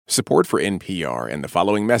Support for NPR and the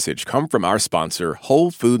following message come from our sponsor,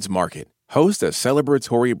 Whole Foods Market. Host a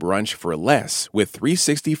celebratory brunch for less with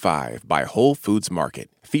 365 by Whole Foods Market,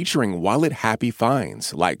 featuring wallet-happy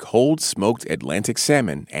finds like cold smoked Atlantic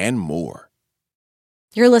salmon and more.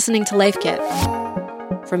 You're listening to Life Kit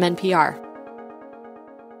from NPR.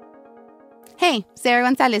 Hey, Sarah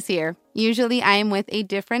Gonzalez here. Usually I am with a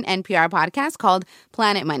different NPR podcast called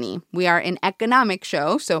Planet Money. We are an economic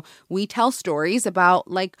show, so we tell stories about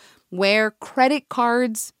where credit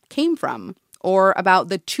cards came from, or about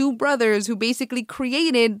the two brothers who basically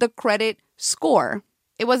created the credit score.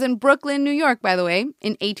 It was in Brooklyn, New York, by the way,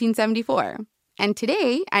 in 1874. And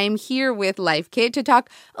today, I am here with Life Kit to talk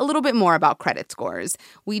a little bit more about credit scores.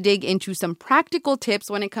 We dig into some practical tips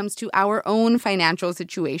when it comes to our own financial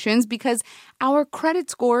situations, because our credit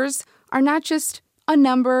scores are not just a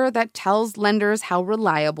number that tells lenders how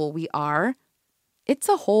reliable we are. It's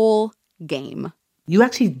a whole game. You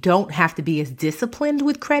actually don't have to be as disciplined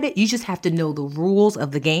with credit. You just have to know the rules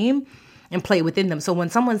of the game and play within them. So when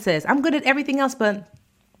someone says, I'm good at everything else, but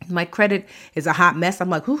my credit is a hot mess, I'm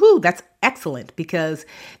like, woohoo, that's excellent, because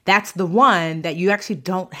that's the one that you actually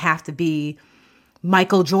don't have to be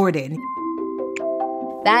Michael Jordan.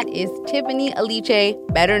 That is Tiffany Aliche,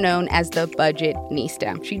 better known as the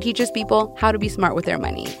Budgetnista. She teaches people how to be smart with their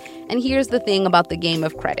money. And here's the thing about the game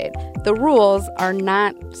of credit. The rules are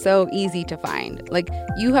not so easy to find.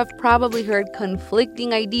 You have probably heard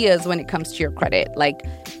conflicting ideas when it comes to your credit, like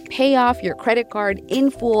pay off your credit card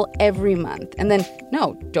in full every month. And then,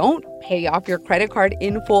 no, don't pay off your credit card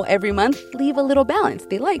in full every month. Leave a little balance.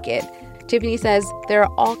 They like it. Tiffany says there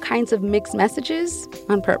are all kinds of mixed messages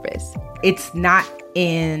on purpose. It's not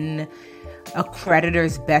in a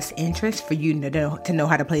creditor's best interest for you to know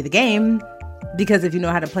how to play the game, because if you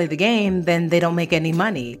know how to play the game, then they don't make any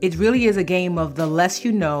money. It really is a game of the less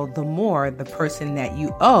you know, the more the person that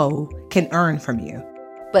you owe can earn from you.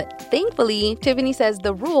 But thankfully, Tiffany says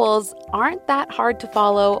the rules aren't that hard to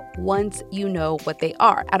follow once you know what they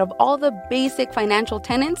are. Out of all the basic financial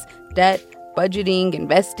tenets, debt, budgeting,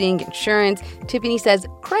 investing, insurance, Tiffany says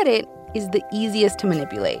credit is the easiest to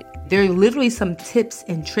manipulate. There are literally some tips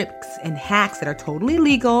and tricks and hacks that are totally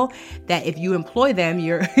legal that if you employ them,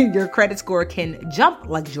 your credit score can jump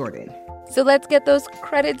like Jordan. So let's get those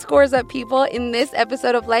credit scores up, people. In this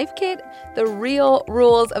episode of Life Kit, the real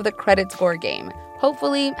rules of the credit score game.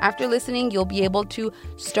 Hopefully, after listening, you'll be able to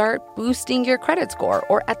start boosting your credit score,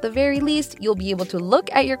 or at the very least, you'll be able to look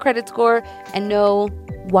at your credit score and know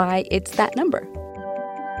why it's that number.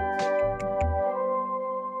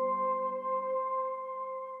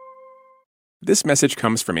 This message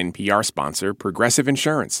comes from NPR sponsor Progressive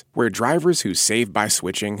Insurance, where drivers who save by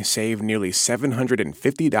switching save nearly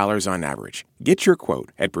 $750 on average. Get your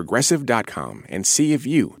quote at Progressive.com and see if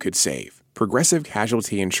you could save. Progressive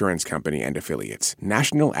Casualty Insurance Company and Affiliates.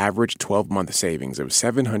 National average 12-month savings of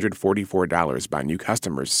 $744 by new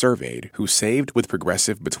customers surveyed who saved with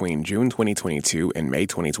Progressive between June 2022 and May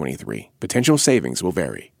 2023. Potential savings will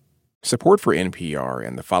vary. Support for NPR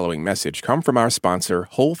and the following message come from our sponsor,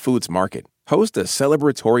 Whole Foods Market. Host a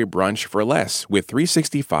celebratory brunch for less with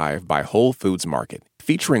 365 by Whole Foods Market,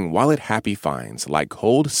 featuring wallet-happy finds like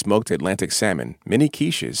cold smoked Atlantic salmon, mini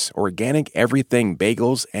quiches, organic everything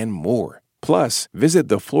bagels, and more. Plus, visit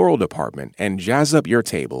the floral department and jazz up your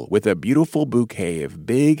table with a beautiful bouquet of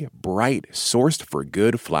big, bright, sourced for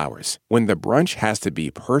good flowers. When the brunch has to be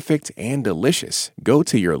perfect and delicious, go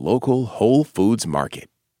to your local Whole Foods Market.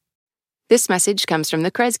 This message comes from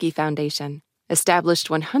the Kresge Foundation. Established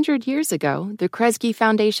 100 years ago, the Kresge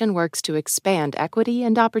Foundation works to expand equity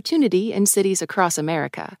and opportunity in cities across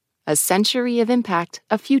America. A century of impact,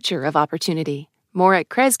 a future of opportunity. More at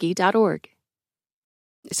kresge.org.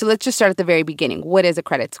 So let's just start at the very beginning. What is a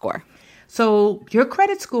credit score? So your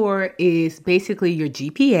credit score is basically your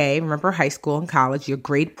GPA, remember high school and college, your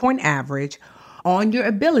grade point average on your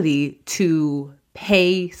ability to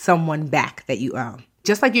pay someone back that you owe.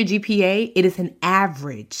 Just like your GPA, it is an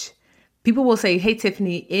average. People will say, hey,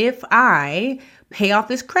 Tiffany, if I pay off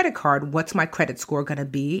this credit card, what's my credit score going to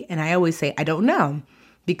be? And I always say, I don't know,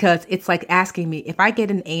 because it's like asking me, if I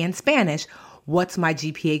get an A in Spanish, what's my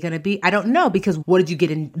GPA going to be? I don't know, because what did you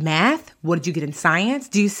get in math? What did you get in science?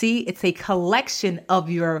 Do you see? It's a collection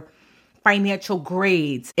of your financial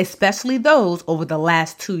grades, especially those over the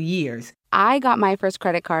last 2 years. I got my first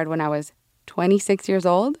credit card when I was 26 years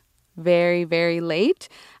old. Very, very late.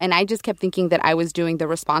 And I just kept thinking that I was doing the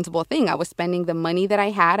responsible thing. I was spending the money that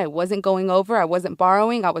I had. I wasn't going over. I wasn't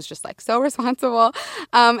borrowing. I was just so responsible.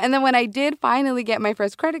 And then when I did finally get my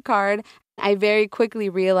first credit card, I very quickly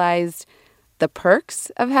realized the perks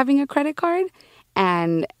of having a credit card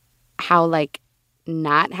and how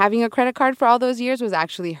not having a credit card for all those years was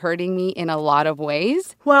actually hurting me in a lot of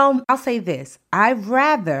ways? Well, I'll say this. I'd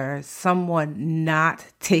rather someone not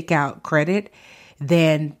take out credit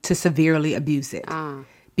than to severely abuse it.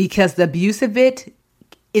 Because the abuse of it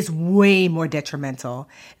is way more detrimental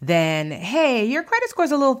than, hey, your credit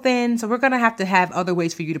score's a little thin, so we're going to have other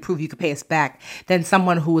ways for you to prove you can pay us back, than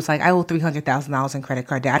someone who was like, I owe $300,000 in credit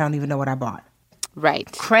card debt. I don't even know what I bought. Right.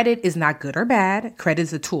 Credit is not good or bad. Credit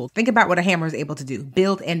is a tool. Think about what a hammer is able to do,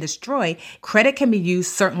 build and destroy. Credit can be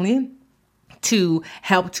used certainly to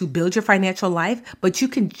help to build your financial life, but you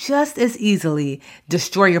can just as easily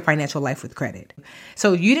destroy your financial life with credit.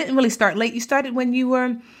 So you didn't really start late. You started when you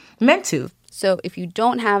were meant to. So if you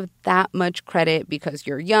don't have that much credit because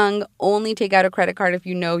you're young, only take out a credit card if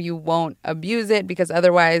you know you won't abuse it, because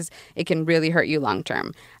otherwise it can really hurt you long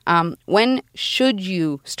term. When should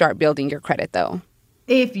you start building your credit, though?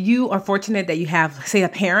 If you are fortunate that you have, say, a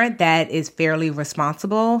parent that is fairly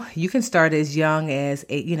responsible, you can start as young as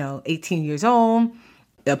 18 years old.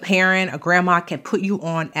 A parent, a grandma can put you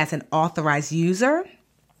on as an authorized user.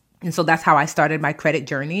 And so that's how I started my credit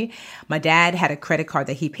journey. My dad had a credit card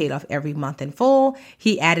that he paid off every month in full.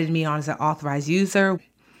 He added me on as an authorized user.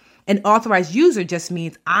 An authorized user just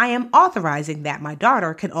means I am authorizing that my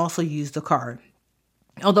daughter can also use the card.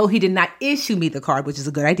 Although he did not issue me the card, which is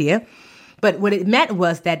a good idea. But what it meant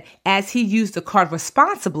was that as he used the card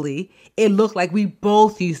responsibly, it looked like we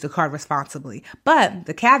both used the card responsibly. But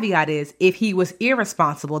the caveat is, if he was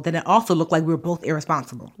irresponsible, then it also looked like we were both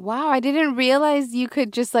irresponsible. Wow, I didn't realize you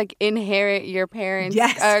could just inherit your parents'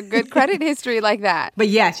 Yes. Good credit history like that. But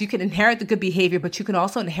yes, you can inherit the good behavior, but you can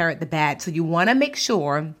also inherit the bad. So you want to make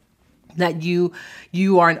sure that you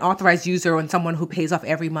are an authorized user and someone who pays off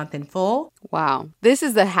every month in full. Wow, this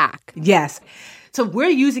is the hack. Yes. So we're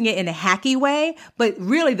using it in a hacky way, but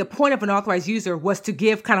really the point of an authorized user was to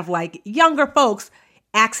give kind of like younger folks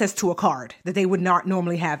access to a card that they would not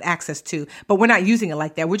normally have access to. But we're not using it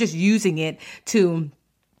like that. We're just using it to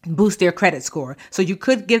boost their credit score. So you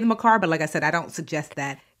could give them a card, but like I said, I don't suggest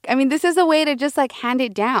that. I mean, this is a way to just hand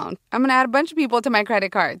it down. I'm going to add a bunch of people to my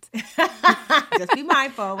credit cards. Just be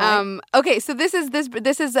mindful. Right? Okay, so this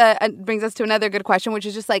brings us to another good question, which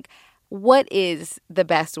is just what is the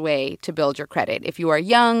best way to build your credit? If you are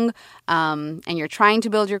young and you're trying to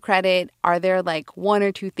build your credit, are there one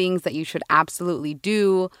or two things that you should absolutely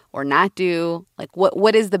do or not do?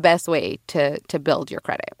 What is the best way to build your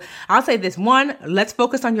credit? I'll say this. One, let's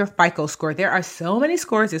focus on your FICO score. There are so many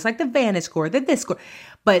scores. It's like the Vantage score, this score.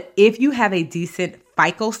 But if you have a decent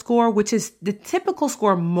FICO score, which is the typical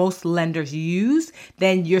score most lenders use,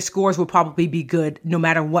 then your scores will probably be good no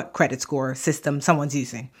matter what credit score system someone's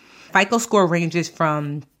using. FICO score ranges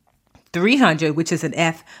from 300, which is an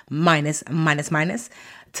F minus,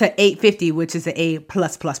 to 850, which is an A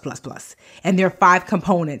plus. And there are 5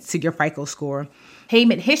 components to your FICO score.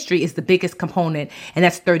 Payment history is the biggest component, and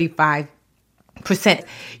that's 35%.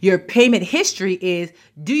 Your payment history is,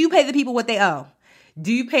 do you pay the people what they owe?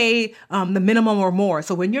 Do you pay the minimum or more?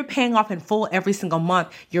 So when you're paying off in full every single month,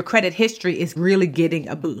 your credit history is really getting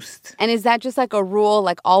a boost. And is that just a rule,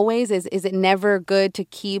 always? Is it never good to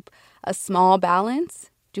keep a small balance?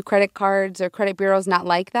 Do credit cards or credit bureaus not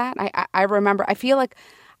like that? I remember, I feel like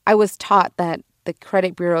I was taught that the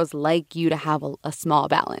credit bureaus like you to have a small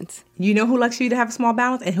balance. You know who likes you to have a small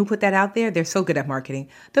balance and who put that out there? They're so good at marketing.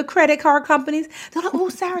 The credit card companies. They're like, oh,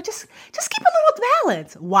 Sarah, just keep a little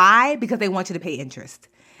balance. Why? Because they want you to pay interest.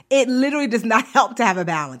 It literally does not help to have a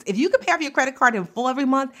balance. If you can pay off your credit card in full every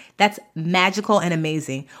month, that's magical and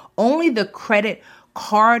amazing. Only the credit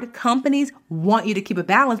card companies want you to keep a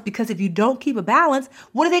balance, because if you don't keep a balance,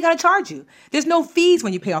 what are they going to charge you? There's no fees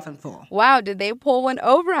when you pay off in full. Wow, did they pull one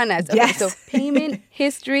over on us? Yes. Okay, so payment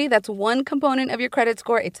history, that's one component of your credit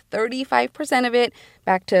score. It's 35% of it.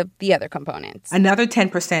 Back to the other components. Another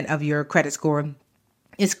 10% of your credit score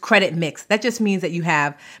is credit mix. That just means that you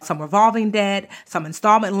have some revolving debt, some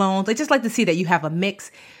installment loans. They just like to see that you have a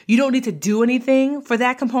mix. You don't need to do anything for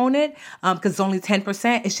that component because it's only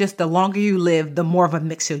 10%. It's just the longer you live, the more of a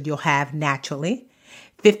mixture you'll have naturally.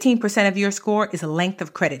 15% of your score is a length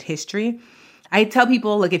of credit history. I tell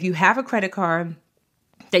people, if you have a credit card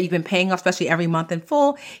that you've been paying off, especially every month in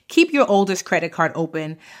full, keep your oldest credit card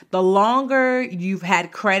open. The longer you've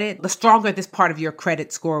had credit, the stronger this part of your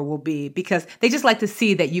credit score will be, because they just like to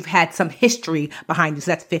see that you've had some history behind you.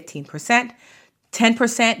 So that's 15%.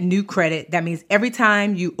 10% new credit. That means every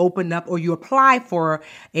time you open up or you apply for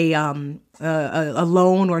a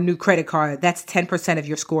loan or a new credit card, that's 10% of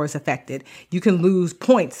your score is affected. You can lose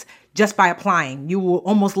points just by applying. You will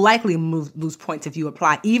almost likely lose points if you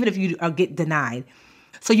apply, even if you get denied.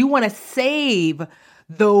 So you want to save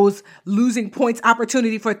those losing points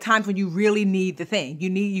opportunity for times when you really need the thing.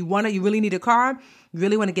 You really need a car. You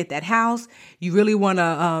really want to get that house. You really want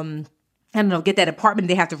to, get that apartment.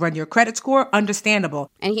 They have to run your credit score. Understandable.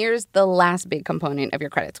 And here's the last big component of your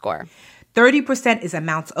credit score. 30% is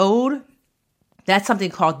amounts owed. That's something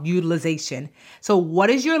called utilization. So what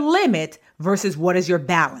is your limit versus what is your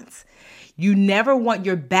balance? You never want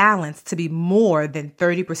your balance to be more than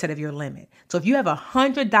 30% of your limit. So if you have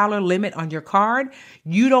 $100 limit on your card,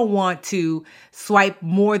 you don't want to swipe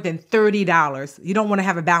more than $30. You don't want to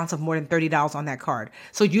have a balance of more than $30 on that card.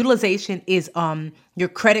 So utilization is your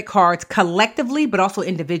credit cards collectively, but also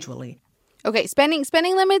individually. Okay, spending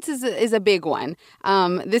limits is a big one.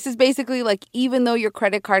 This is basically like, even though your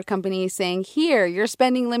credit card company is saying, here, your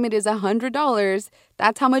spending limit is $100,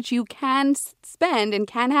 that's how much you can spend and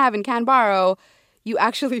can have and can borrow, you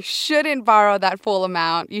actually shouldn't borrow that full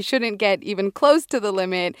amount. You shouldn't get even close to the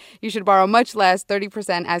limit. You should borrow much less,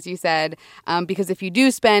 30%, as you said, because if you do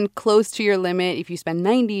spend close to your limit, if you spend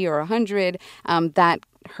 90 or 100, that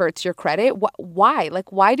hurts your credit. Why?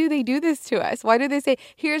 Like, why do they do this to us? Why do they say,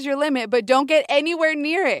 here's your limit, but don't get anywhere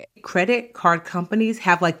near it? Credit card companies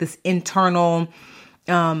have like this internal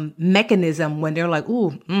mechanism when they're like,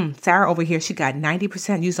 Sarah over here, she got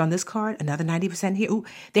 90% used on this card, another 90% here. Ooh,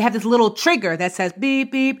 they have this little trigger that says,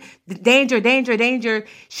 beep, beep, danger, danger, danger.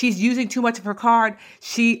 She's using too much of her card.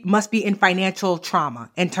 She must be in financial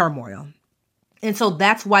trauma and turmoil. And so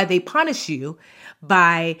that's why they punish you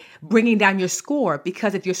by bringing down your score,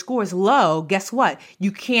 because if your score is low, guess what?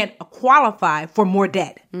 You can't qualify for more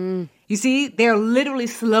debt. You see, they're literally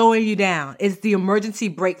slowing you down. It's the emergency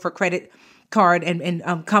brake for credit card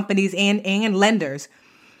and companies and lenders.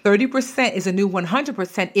 30% is a new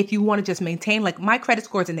 100% if you want to just maintain, like my credit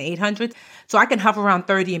score is in the 800s, so I can hover around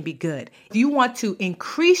 30 and be good. If you want to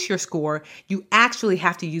increase your score, you actually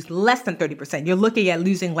have to use less than 30%. You're looking at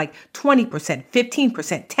losing like 20%,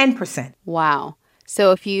 15%, 10%. Wow.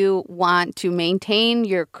 So if you want to maintain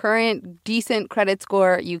your current decent credit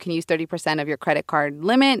score, you can use 30% of your credit card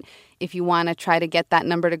limit. If you want to try to get that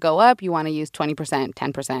number to go up, you want to use 20%,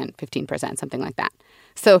 10%, 15%, something like that.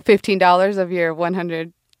 So $15 of your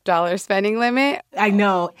 $100 spending limit. I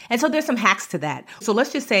know. And so there's some hacks to that. So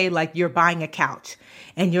let's just say like you're buying a couch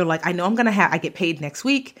and you're like, I know I get paid next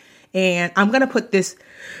week and I'm going to put this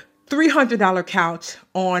 $300 couch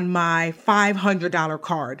on my $500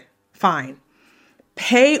 card. Fine.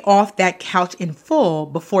 Pay off that couch in full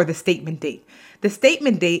before the statement date. The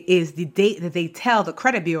statement date is the date that they tell the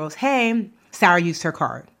credit bureaus, hey, Sarah used her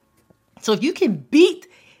card. So if you can beat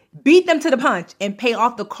them to the punch and pay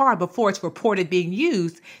off the card before it's reported being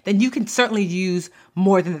used, then you can certainly use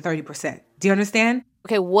more than the 30%. Do you understand?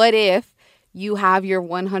 Okay, what if you have your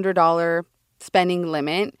 $100 spending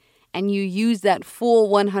limit and you use that full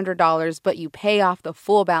 $100, but you pay off the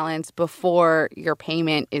full balance before your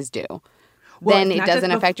payment is due? Well, then it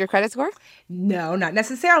doesn't affect your credit score? No, not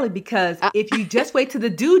necessarily, because if you just wait to the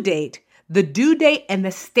due date and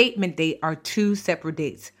the statement date are two separate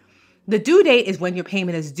dates. The due date is when your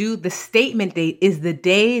payment is due. The statement date is the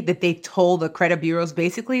day that they told the credit bureaus,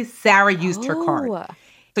 basically, Sarah used her card.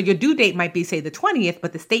 So your due date might be, say, the 20th,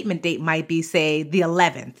 but the statement date might be, say, the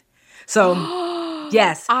 11th. So,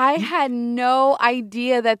 yes. I had no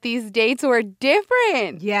idea that these dates were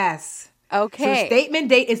different. Yes. Okay. So the statement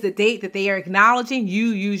date is the date that they are acknowledging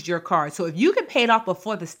you used your card. So if you can pay it off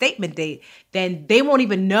before the statement date, then they won't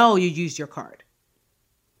even know you used your card.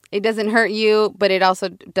 It doesn't hurt you, but it also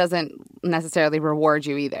doesn't necessarily reward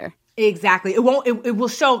you either. Exactly. It won't. It will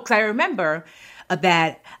show, because I remember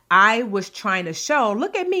that I was trying to show,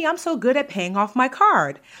 look at me, I'm so good at paying off my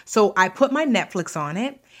card. So I put my Netflix on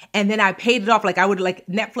it, and then I paid it off. Like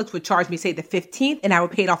Netflix would charge me, say, the 15th, and I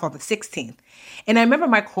would pay it off on the 16th. And I remember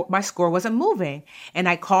my score wasn't moving. And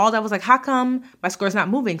I called. I was like, how come my score's not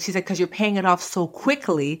moving? She said, because you're paying it off so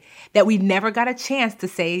quickly that we never got a chance to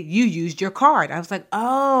say you used your card. I was like,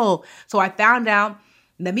 oh. So I found out,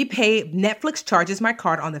 let me pay. Netflix charges my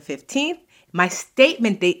card on the 15th. My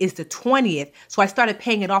statement date is the 20th. So I started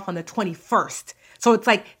paying it off on the 21st. So it's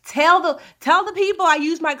like, tell the people I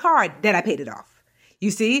used my card that I paid it off.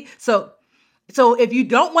 You see? So if you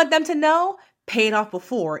don't want them to know, pay it off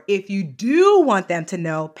before. If you do want them to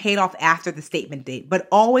know, pay it off after the statement date, but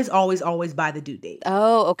always, always, always by the due date.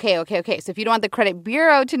 Oh, okay. So if you don't want the credit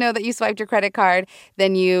bureau to know that you swiped your credit card,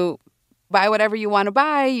 then you buy whatever you want to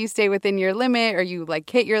buy, you stay within your limit, or you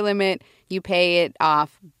hit your limit, you pay it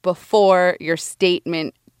off before your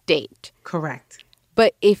statement date. Correct.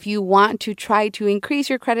 But if you want to try to increase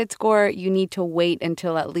your credit score, you need to wait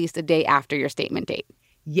until at least a day after your statement date.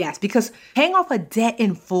 Yes, because paying off a debt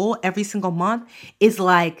in full every single month is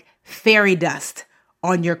like fairy dust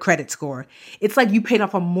on your credit score. It's like you paid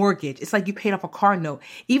off a mortgage. It's like you paid off a car note.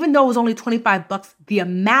 Even though it was only $25, the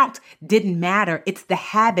amount didn't matter. It's the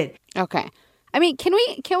habit. Okay. I mean, can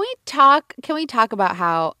we talk about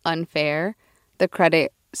how unfair the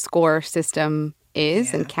credit score system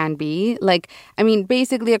is and can be? Like, I mean,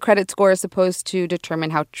 basically a credit score is supposed to determine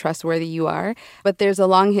how trustworthy you are, but there's a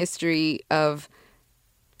long history of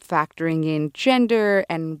factoring in gender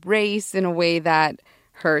and race in a way that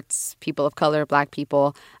hurts people of color, Black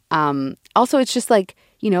people. Also, it's just like,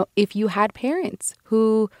 if you had parents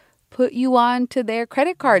who put you on to their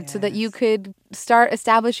credit card so that you could start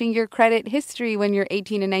establishing your credit history when you're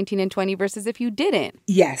 18 and 19 and 20 versus if you didn't.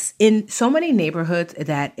 Yes. In so many neighborhoods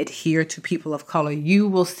that adhere to people of color, you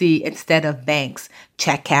will see, instead of banks,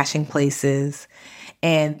 check cashing places.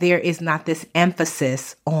 And there is not this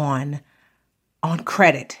emphasis on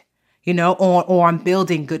credit, or on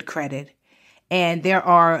building good credit. And there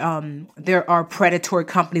are predatory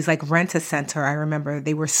companies like Rent-A-Center. I remember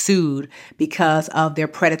they were sued because of their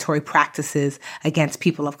predatory practices against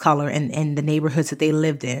people of color in the neighborhoods that they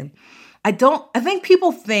lived in. I think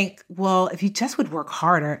people think, well, if you just would work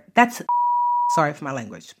harder, that's sorry for my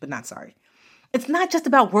language, but not sorry. It's not just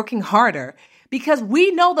about working harder, because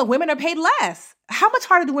we know that women are paid less. How much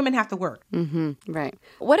harder do women have to work? Mm-hmm, right.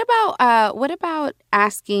 What about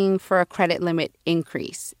asking for a credit limit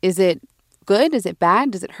increase? Is it good? Is it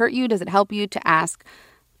bad? Does it hurt you? Does it help you to ask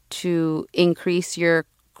to increase your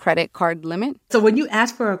credit card limit? So when you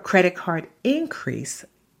ask for a credit card increase,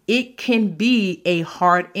 it can be a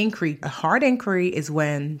hard inquiry. A hard inquiry is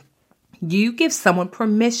when you give someone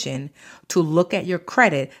permission to look at your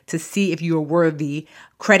credit to see if you're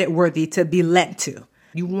credit worthy to be lent to.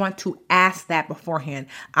 You want to ask that beforehand.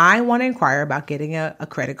 I want to inquire about getting a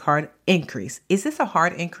credit card increase. Is this a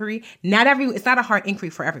hard inquiry? It's not a hard inquiry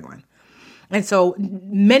for everyone. And so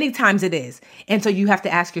many times it is. And so you have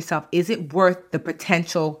to ask yourself, is it worth the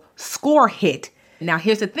potential score hit? Now,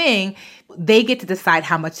 here's the thing. They get to decide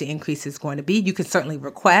how much the increase is going to be. You can certainly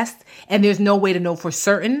request, and there's no way to know for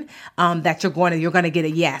certain that you're going to get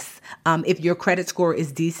a yes. If your credit score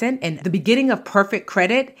is decent, and the beginning of perfect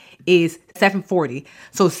credit is 740.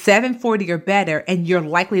 So 740 or better, and you're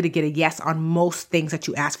likely to get a yes on most things that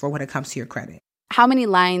you ask for when it comes to your credit. How many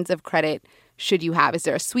lines of credit should you have? Is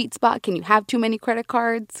there a sweet spot? Can you have too many credit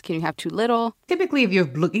cards? Can you have too little? Typically, if you're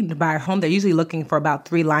looking to buy a home, they're usually looking for about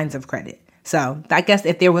 3 lines of credit. So I guess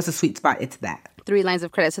if there was a sweet spot, it's that. 3 lines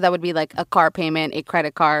of credit. So that would be like a car payment, a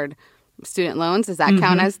credit card, student loans. Does that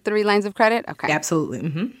count as 3 lines of credit? Okay. Absolutely.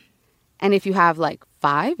 Mm-hmm. And if you have like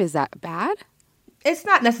 5, is that bad? It's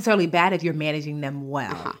not necessarily bad if you're managing them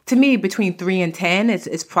well. Uh-huh. To me, between 3 and 10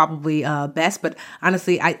 is probably best. But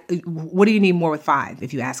honestly, what do you need more with 5,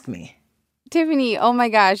 if you ask me? Tiffany, oh my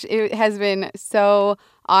gosh, it has been so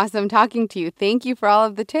awesome talking to you. Thank you for all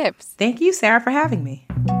of the tips. Thank you, Sarah, for having me.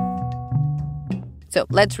 So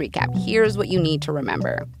let's recap. Here's what you need to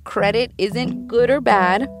remember. Credit isn't good or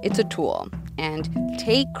bad. It's a tool. And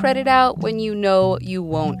take credit out when you know you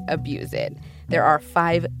won't abuse it. There are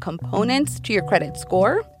 5 components to your credit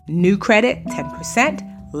score. New credit, 10%.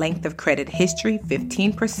 Length of credit history,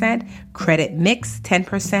 15%. Credit mix,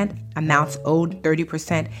 10%. Amounts owed,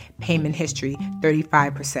 30%. Payment history,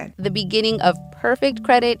 35%. The beginning of perfect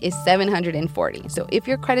credit is 740. So if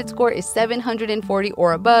your credit score is 740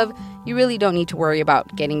 or above, you really don't need to worry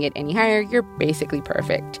about getting it any higher. You're basically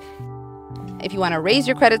perfect. If you want to raise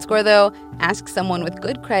your credit score, though, ask someone with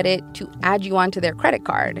good credit to add you onto their credit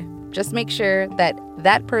card. Just make sure that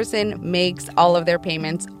that person makes all of their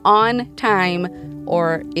payments on time,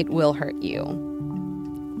 or it will hurt you.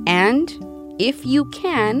 And if you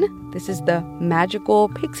can, this is the magical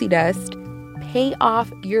pixie dust, pay off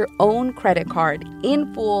your own credit card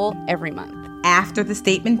in full every month. After the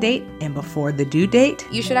statement date and before the due date?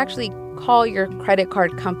 You should actually call your credit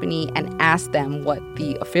card company and ask them what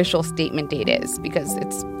the official statement date is, because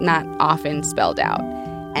it's not often spelled out.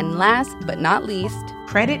 And last but not least,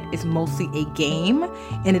 credit is mostly a game,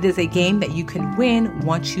 and it is a game that you can win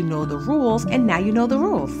once you know the rules, and now you know the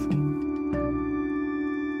rules.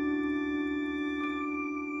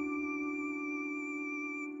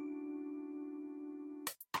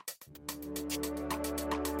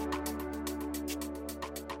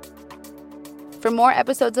 For more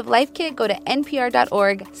episodes of Life Kit, go to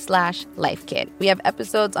npr.org/lifekit. We have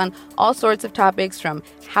episodes on all sorts of topics, from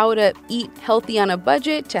how to eat healthy on a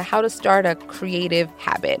budget to how to start a creative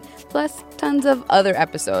habit, plus tons of other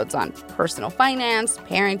episodes on personal finance,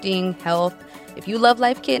 parenting, health. If you love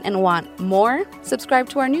Life Kit and want more, subscribe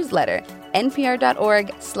to our newsletter,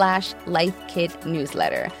 npr.org/lifekit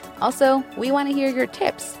newsletter. Also, we want to hear your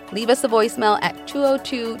tips. Leave us a voicemail at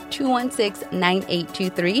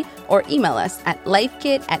 202-216-9823 or email us at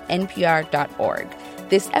lifekit@npr.org.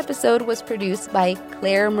 This episode was produced by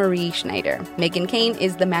Claire Marie Schneider. Megan Kane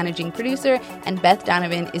is the managing producer, and Beth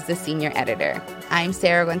Donovan is the senior editor. I'm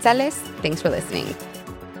Sarah Gonzalez. Thanks for listening.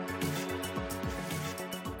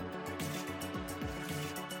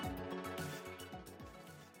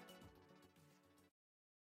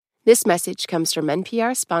 This message comes from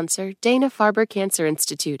NPR sponsor Dana-Farber Cancer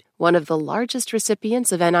Institute, one of the largest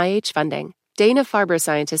recipients of NIH funding. Dana-Farber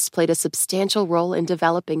scientists played a substantial role in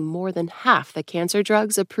developing more than half the cancer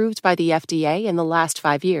drugs approved by the FDA in the last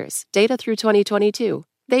 5 years, data through 2022.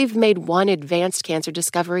 They've made one advanced cancer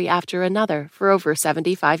discovery after another for over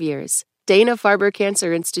 75 years. Dana-Farber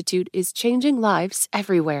Cancer Institute is changing lives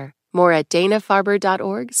everywhere. More at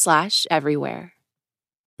danafarber.org/everywhere.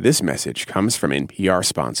 This message comes from NPR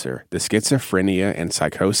sponsor, the Schizophrenia and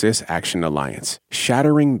Psychosis Action Alliance,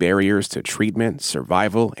 shattering barriers to treatment,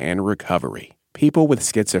 survival, and recovery. People with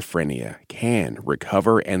schizophrenia can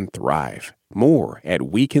recover and thrive. More at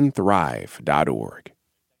wecanthrive.org.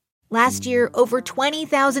 Last year, over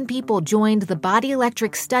 20,000 people joined the Body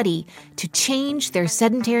Electric study to change their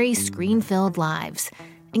sedentary, screen-filled lives.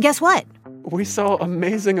 And guess what? We saw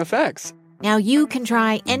amazing effects. Now you can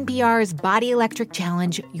try NPR's Body Electric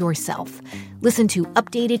Challenge yourself. Listen to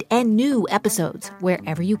updated and new episodes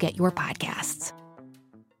wherever you get your podcasts.